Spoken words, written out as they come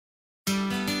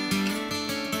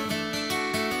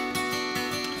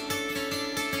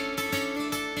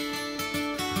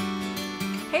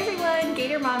Hey everyone,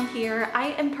 Gator Mom here.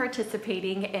 I am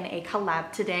participating in a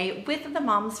collab today with the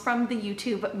moms from the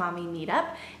YouTube Mommy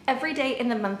Meetup. Every day in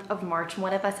the month of March,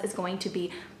 one of us is going to be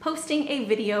posting a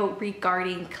video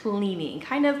regarding cleaning,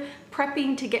 kind of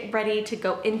prepping to get ready to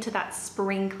go into that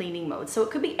spring cleaning mode. So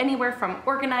it could be anywhere from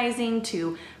organizing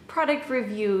to product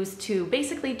reviews to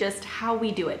basically just how we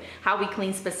do it, how we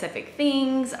clean specific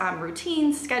things,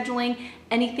 routines, scheduling,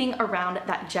 anything around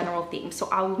that general theme. So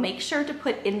I will make sure to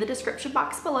put in the description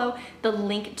box below the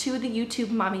link to the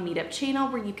YouTube Mommy Meetup channel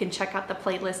where you can check out the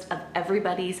playlist of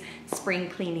everybody's spring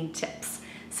cleaning tips.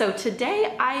 So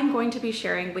today I am going to be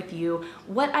sharing with you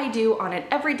what I do on an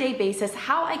everyday basis,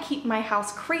 how I keep my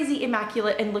house crazy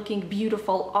immaculate and looking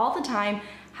beautiful all the time.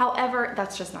 However,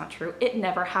 that's just not true. It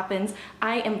never happens.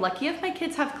 I am lucky if my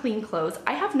kids have clean clothes.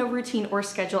 I have no routine or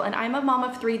schedule, and I'm a mom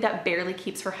of 3 that barely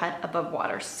keeps her head above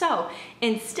water. So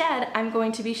instead, I'm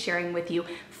going to be sharing with you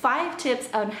 5 tips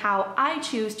on how I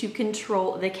choose to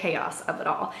control the chaos of it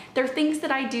all. They're things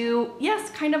that I do, yes,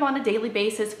 kind of on a daily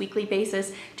basis, weekly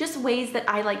basis, just ways that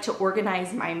I like to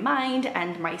organize my mind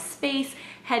and my space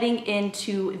heading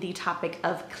into the topic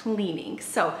of cleaning.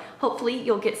 So hopefully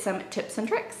you'll get some tips and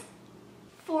tricks.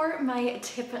 For my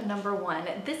tip number 1,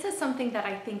 this is something that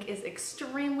I think is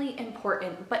extremely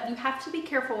important, but you have to be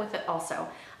careful with it also.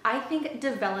 I think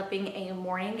developing a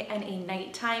morning and a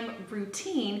nighttime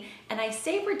routine, and I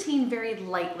say routine very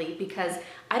lightly because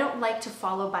I don't like to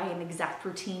follow by an exact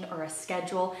routine or a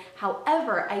schedule.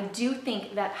 However, I do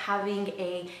think that having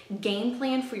a game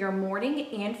plan for your morning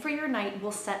and for your night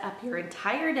will set up your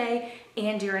entire day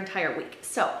and your entire week.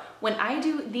 So when I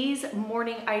do these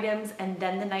morning items and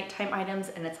then the nighttime items,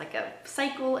 and it's like a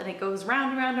cycle and it goes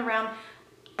round and round and round,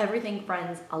 everything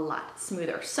runs a lot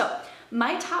smoother. So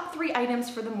my top 3 items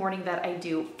for the morning that I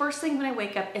do, first thing when I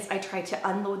wake up is I try to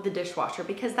unload the dishwasher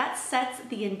because that sets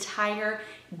the entire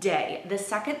day. The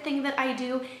second thing that I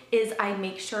do is I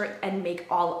make sure and make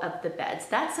all of the beds.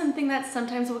 That's something that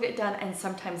sometimes will get done and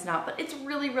sometimes not, but it's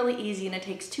really, really easy and it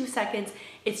takes 2 seconds.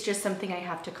 It's just something I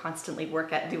have to constantly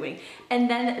work at doing. And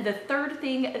then the third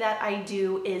thing that I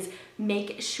do is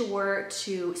make sure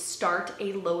to start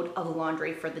a load of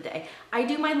laundry for the day. I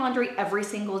do my laundry every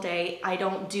single day. I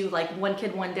don't do like one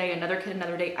kid one day, another kid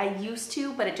another day. I used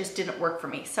to, but it just didn't work for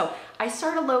me. So I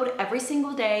start a load every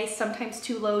single day, sometimes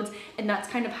 2 loads, and that's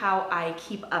kind of how I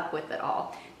keep up with it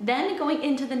all. Then going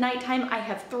into the nighttime, I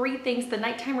have 3 things. The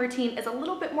nighttime routine is a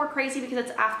little bit more crazy because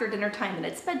it's after dinner time and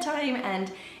it's bedtime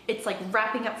and it's like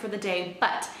wrapping up for the day.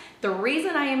 But the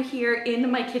reason I am here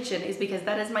in my kitchen is because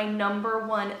that is my number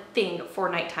 1 thing for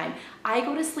nighttime. I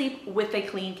go to sleep with a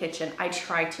clean kitchen. I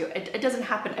try to. It doesn't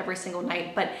happen every single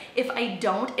night, but if I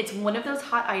don't, it's one of those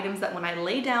hot items that when I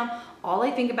lay down, all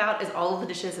I think about is all of the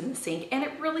dishes in the sink, and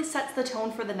it really sets the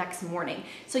tone for the next morning.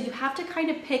 So you have to kind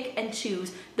of pick and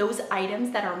choose those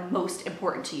items that are most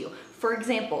important to you. For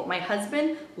example, my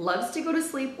husband loves to go to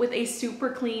sleep with a super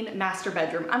clean master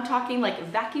bedroom. I'm talking like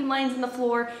vacuum lines in the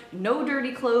floor, no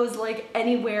dirty clothes like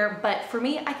anywhere, but for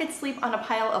me, I could sleep on a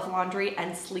pile of laundry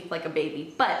and sleep like a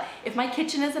baby. But if my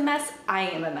kitchen is a mess, I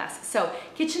am a mess. So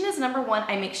kitchen is number 1.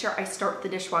 I make sure I start the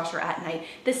dishwasher at night.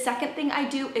 The second thing I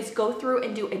do is go through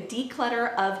and do a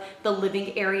declutter of the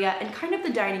living area and kind of the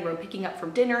dining room, picking up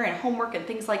from dinner and homework and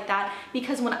things like that.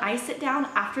 Because when I sit down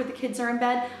after the kids are in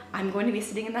bed, I'm going to be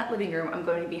sitting in that living room. I'm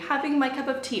going to be having my cup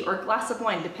of tea or glass of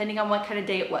wine, depending on what kind of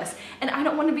day it was. And I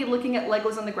don't want to be looking at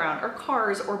Legos on the ground or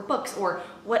cars or books or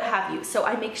what have you. So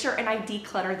I make sure and I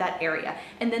declutter that area.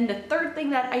 And then the third thing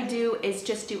that I do is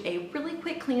just do a really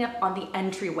quick cleanup on the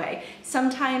entryway.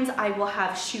 Sometimes I will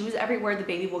have shoes everywhere. The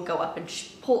baby will go up and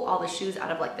pull all the shoes out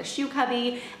of like the shoe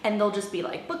cubby, and they'll just be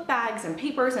like book bags and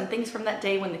papers and things from that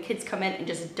day when the kids come in and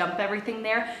just dump everything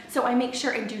there. So I make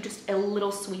sure and do just a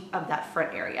little sweep of that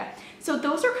front area. So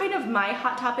those are kind of my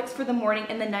hot topics for the morning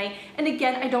and the night. And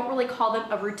again, I don't really call them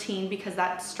a routine because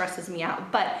that stresses me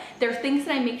out, but they're things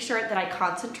that I make sure that I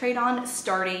concentrate on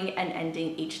starting and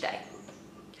ending each day.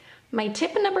 My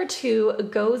tip number 2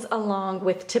 goes along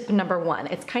with tip number 1.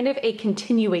 It's kind of a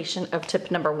continuation of tip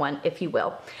number 1, if you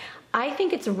will. I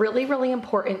think it's really, really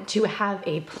important to have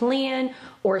a plan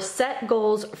or set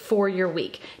goals for your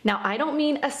week. Now, I don't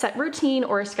mean a set routine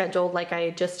or a schedule like I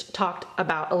just talked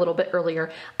about a little bit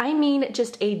earlier. I mean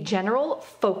just a general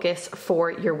focus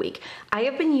for your week. I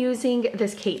have been using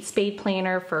this Kate Spade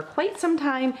planner for quite some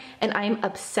time, and I'm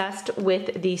obsessed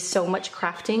with the So Much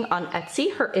Crafting on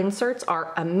Etsy. Her inserts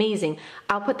are amazing.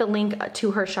 I'll put the link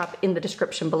to her shop in the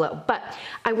description below. But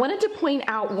I wanted to point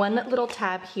out one little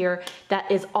tab here that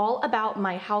is all all about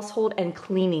my household and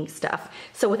cleaning stuff.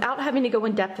 So without having to go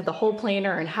in depth of the whole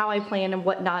planner and how I plan and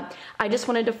whatnot, I just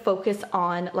wanted to focus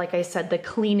on, like I said, the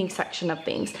cleaning section of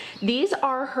things. These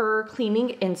are her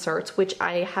cleaning inserts, which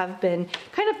I have been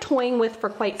kind of toying with for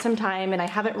quite some time, and I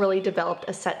haven't really developed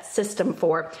a set system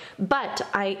for, but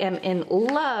I am in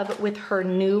love with her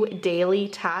new daily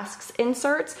tasks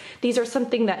inserts. These are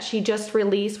something that she just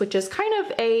released, which is kind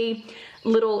of a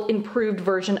little improved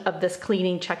version of this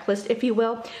cleaning checklist, if you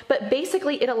will. But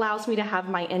basically it allows me to have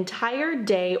my entire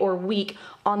day or week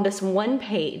on this one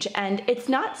page, and it's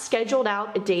not scheduled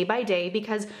out day by day,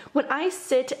 because when I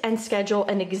sit and schedule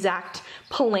an exact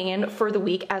plan for the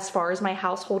week as far as my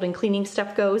household and cleaning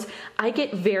stuff goes, I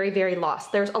get very, very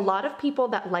lost. There's a lot of people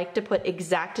that like to put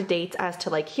exact dates as to,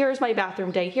 like, here's my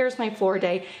bathroom day, here's my floor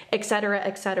day, etc.,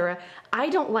 etc. I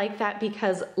don't like that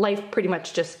because life pretty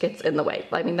much just gets in the way.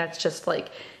 I mean, that's just like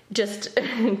just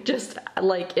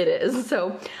like it is.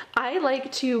 So I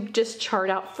like to just chart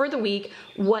out for the week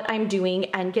what I'm doing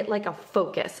and get like a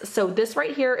focus. So this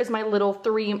right here is my little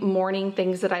 3 morning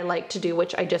things that I like to do,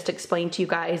 which I just explained to you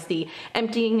guys: the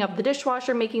emptying of the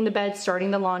dishwasher, making the bed,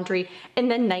 starting the laundry, and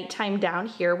then nighttime down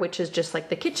here, which is just like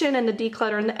the kitchen and the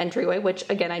declutter and the entryway, which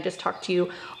again, I just talked to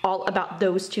you all about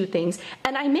those 2 things.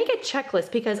 And I make a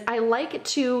checklist because I like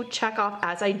to check off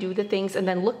as I do the things and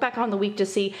then look back on the week to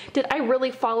see, did I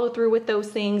really follow through with those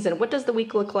things, and what does the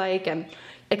week look like, and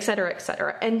etc.,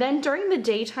 etc. And then during the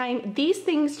daytime, these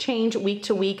things change week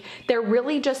to week. They're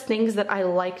really just things that I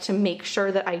like to make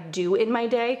sure that I do in my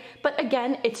day. But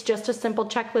again, it's just a simple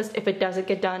checklist. If it doesn't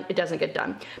get done, it doesn't get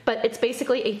done. But it's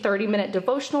basically a 30-minute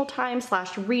devotional time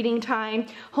 / reading time,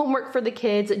 homework for the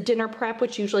kids, dinner prep,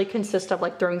 which usually consists of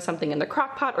like throwing something in the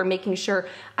crock pot or making sure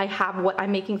I have what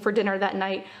I'm making for dinner that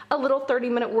night, a little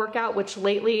 30-minute workout, which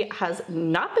lately has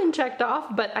not been checked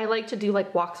off, but I like to do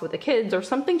like walks with the kids or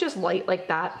something just light like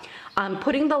that.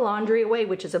 Putting the laundry away,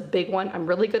 which is a big one. I'm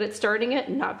really good at starting it,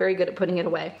 not very good at putting it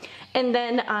away. And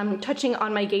then touching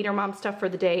on my Gator Mom stuff for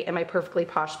the day and my Perfectly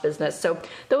Posh business. So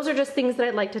those are just things that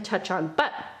I'd like to touch on.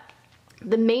 But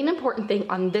the main important thing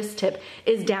on this tip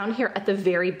is down here at the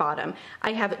very bottom.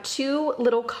 I have 2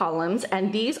 little columns,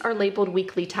 and these are labeled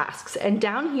weekly tasks. And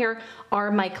down here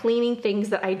are my cleaning things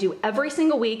that I do every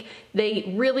single week.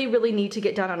 They really, really need to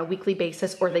get done on a weekly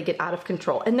basis or they get out of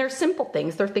control. And they're simple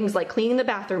things. They're things like cleaning the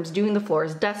bathrooms, doing the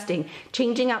floors, dusting,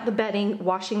 changing out the bedding,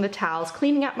 washing the towels,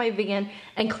 cleaning out my van,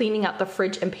 and cleaning out the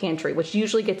fridge and pantry, which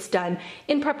usually gets done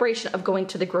in preparation of going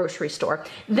to the grocery store.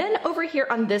 Then over here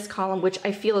on this column, which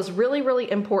I feel is really,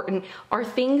 really important, are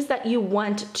things that you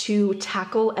want to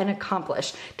tackle and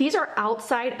accomplish. These are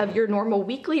outside of your normal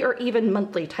weekly or even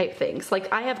monthly type things.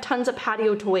 Like I have tons of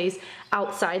patio toys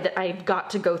outside that I've got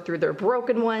to go through. They're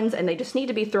broken ones and they just need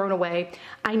to be thrown away.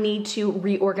 I need to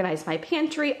reorganize my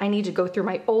pantry. I need to go through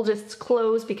my oldest's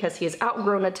clothes because he has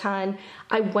outgrown a ton.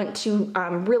 I want to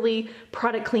really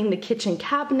product clean the kitchen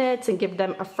cabinets and give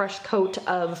them a fresh coat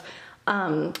of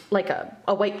like a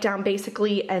wipe down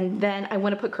basically, and then I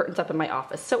want to put curtains up in my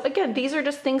office. So again, these are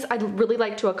just things I'd really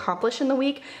like to accomplish in the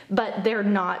week, but they're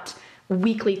not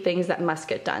weekly things that must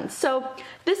get done. So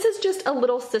this is just a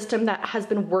little system that has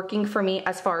been working for me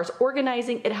as far as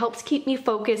organizing. It helps keep me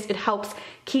focused. It helps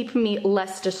keep me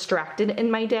less distracted in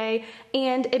my day,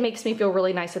 and it makes me feel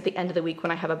really nice at the end of the week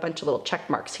when I have a bunch of little check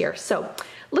marks here. So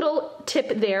little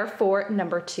tip there for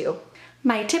number 2.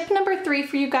 My tip number 3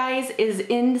 for you guys is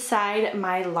inside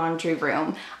my laundry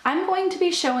room. I'm going to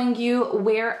be showing you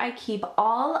where I keep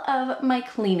all of my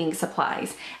cleaning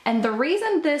supplies. And the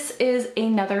reason this is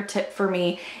another tip for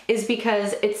me is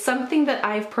because it's something that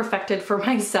I've perfected for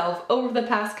myself over the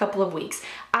past couple of weeks.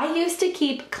 I used to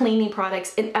keep cleaning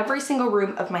products in every single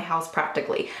room of my house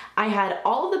practically. I had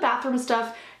all of the bathroom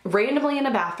stuff randomly in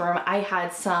a bathroom. I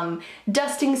had some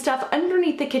dusting stuff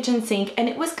underneath the kitchen sink, and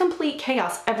it was complete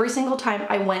chaos every single time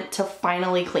I went to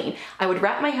finally clean. I would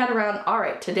wrap my head around, all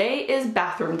right, today is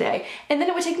bathroom day. And then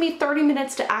it would take me 30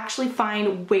 minutes to actually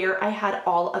find where I had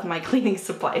all of my cleaning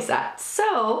supplies at.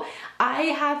 So I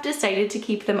have decided to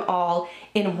keep them all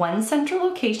in one central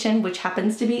location, which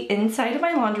happens to be inside of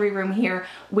my laundry room here,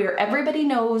 where everybody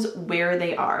knows where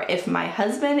they are. If my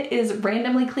husband is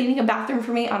randomly cleaning a bathroom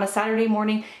for me on a Saturday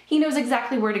morning, he knows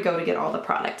exactly where to go to get all the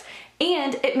product.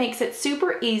 And it makes it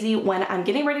super easy when I'm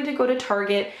getting ready to go to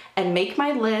Target and make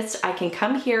my list. I can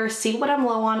come here, see what I'm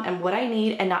low on and what I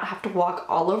need, and not have to walk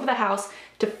all over the house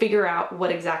to figure out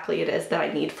what exactly it is that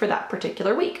I need for that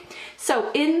particular week.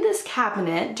 So in this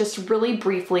cabinet, just really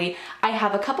briefly, I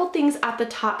have a couple things at the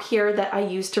top here that I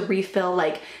use to refill,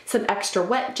 like some extra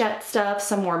wet jet stuff,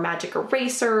 some more magic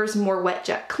erasers, more wet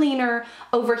jet cleaner.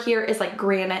 Over here is like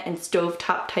granite and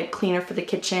stovetop type cleaner for the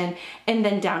kitchen. And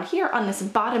then down here on this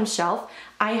bottom shelf,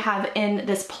 I have in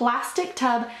this plastic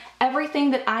tub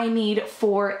everything that I need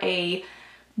for a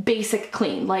basic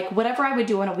clean, like whatever I would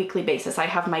do on a weekly basis. I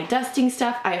have my dusting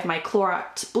stuff, I have my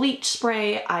Clorox bleach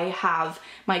spray, I have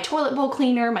my toilet bowl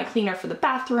cleaner, my cleaner for the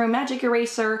bathroom, magic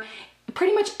eraser,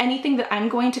 pretty much anything that I'm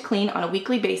going to clean on a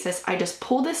weekly basis. I just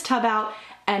pull this tub out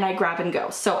and I grab and go.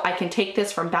 So I can take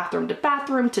this from bathroom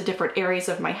to different areas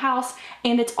of my house,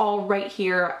 and it's all right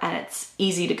here and it's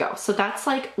easy to go. So that's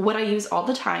like what I use all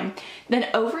the time. Then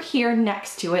over here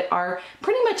next to it are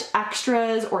pretty much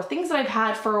extras or things that I've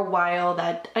had for a while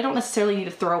that I don't necessarily need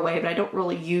to throw away, but I don't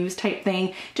really use type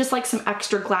thing. Just like some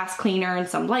extra glass cleaner and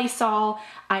some Lysol.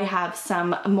 I have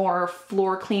some more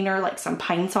floor cleaner, like some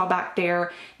Pine Sol back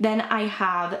there. Then I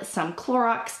have some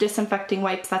Clorox disinfecting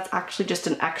wipes. That's actually just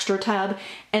an extra tub.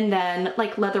 And then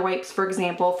like leather wipes, for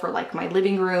example, for like my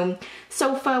living room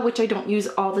sofa, which I don't use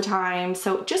all the time.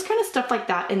 So just kind of stuff like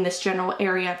that in this general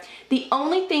area. The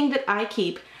only thing that I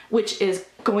keep, which is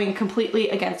going completely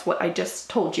against what I just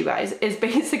told you guys, is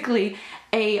basically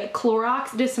a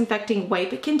Clorox disinfecting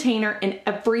wipe container in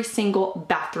every single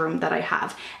bathroom that I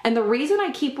have. And the reason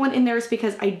I keep one in there is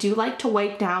because I do like to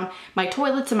wipe down my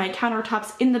toilets and my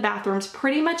countertops in the bathrooms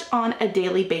pretty much on a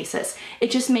daily basis.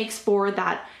 It just makes for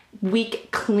that week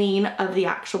clean of the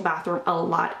actual bathroom a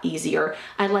lot easier.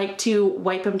 I like to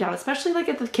wipe them down, especially like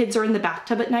if the kids are in the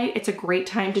bathtub at night. It's a great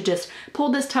time to just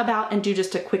pull this tub out and do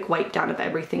just a quick wipe down of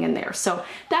everything in there. So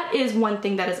that is one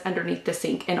thing that is underneath the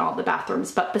sink in all the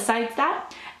bathrooms. But besides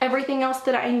that, everything else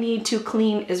that I need to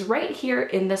clean is right here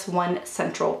in this one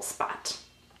central spot.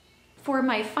 For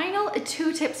my final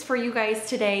 2 tips for you guys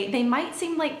today, they might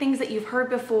seem like things that you've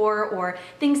heard before or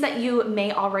things that you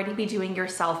may already be doing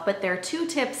yourself, but they're 2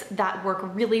 tips that work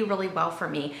really, really well for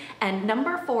me. And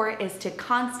number 4 is to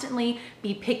constantly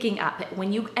be picking up.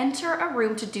 When you enter a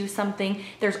room to do something,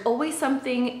 there's always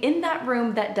something in that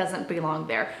room that doesn't belong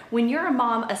there. When you're a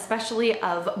mom, especially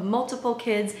of multiple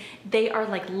kids, they are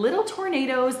like little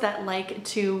tornadoes that like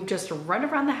to just run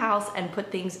around the house and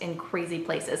put things in crazy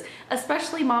places,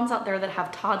 especially moms out there that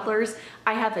have toddlers.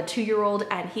 I have a 2-year-old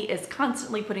and he is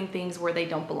constantly putting things where they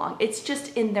don't belong. It's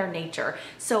just in their nature.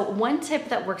 So one tip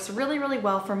that works really, really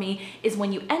well for me is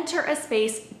when you enter a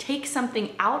space, take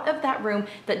something out of that room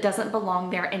that doesn't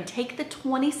belong there and take the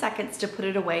 20 seconds to put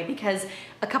it away, because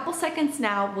a couple seconds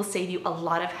now will save you a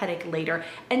lot of headache later.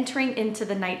 Entering into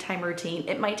the nighttime routine,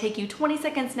 it might take you 20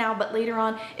 seconds now, but later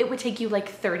on it would take you like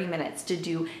 30 minutes to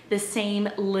do the same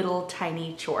little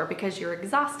tiny chore because you're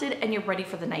exhausted and you're ready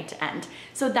for the night to end.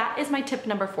 So that is my tip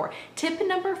number 4. Tip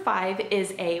number 5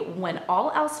 is when all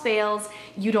else fails,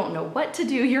 you don't know what to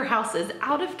do, your house is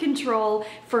out of control.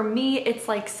 For me, it's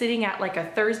like sitting at like a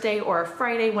Thursday or a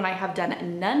Friday when I have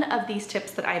done none of these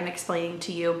tips that I'm explaining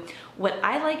to you. What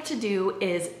I like to do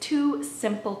is 2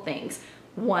 simple things.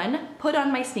 1, put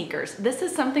on my sneakers. This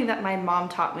is something that my mom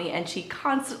taught me, and she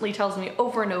constantly tells me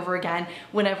over and over again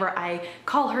whenever I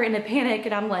call her in a panic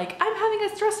and I'm like, I'm having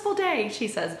a stressful day. She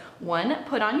says, 1,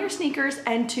 put on your sneakers,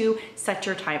 and 2, set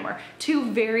your timer.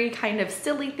 2 very kind of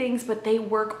silly things, but they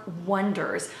work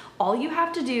wonders. All you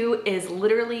have to do is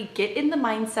literally get in the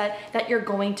mindset that you're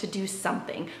going to do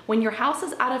something. When your house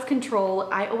is out of control,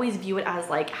 I always view it as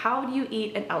like, how do you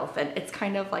eat an elephant? It's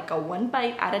kind of like a 1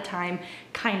 bite at a time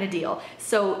kind of deal.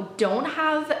 So don't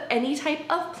have any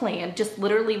type of plan, just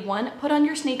literally 1, put on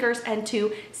your sneakers, and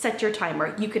 2, set your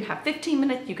timer. You can have 15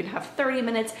 minutes, you can have 30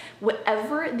 minutes,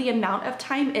 whatever the amount of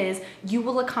time is, you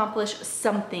will accomplish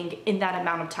something in that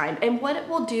amount of time. And what it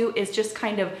will do is just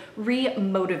kind of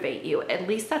re-motivate you. At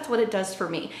least that's what it does for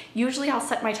me. Usually I'll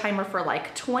set my timer for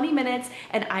like 20 minutes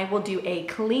and I will do a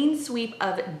clean sweep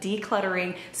of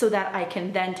decluttering so that I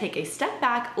can then take a step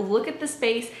back, look at the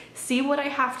space, see what I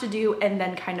have to do, and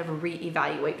then kind of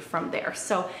re-evaluate from there.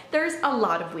 So there's a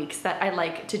lot of weeks that I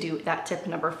like to do that tip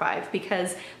number 5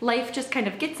 because life just kind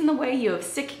of gets in the way. You have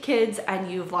sick kids and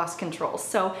you've lost control.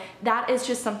 So that is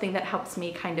just something that helps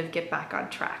me kind of get back on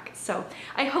track. So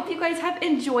I hope you guys have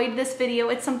enjoyed this video.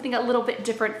 It's something a little bit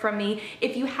different from me.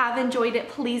 If you have enjoyed it,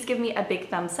 please give me a big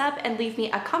thumbs up and leave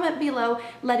me a comment below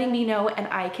letting me know, and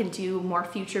I can do more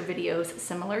future videos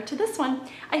similar to this one.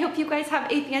 I hope you guys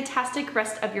have a fantastic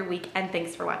rest of your week, and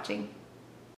thanks for watching.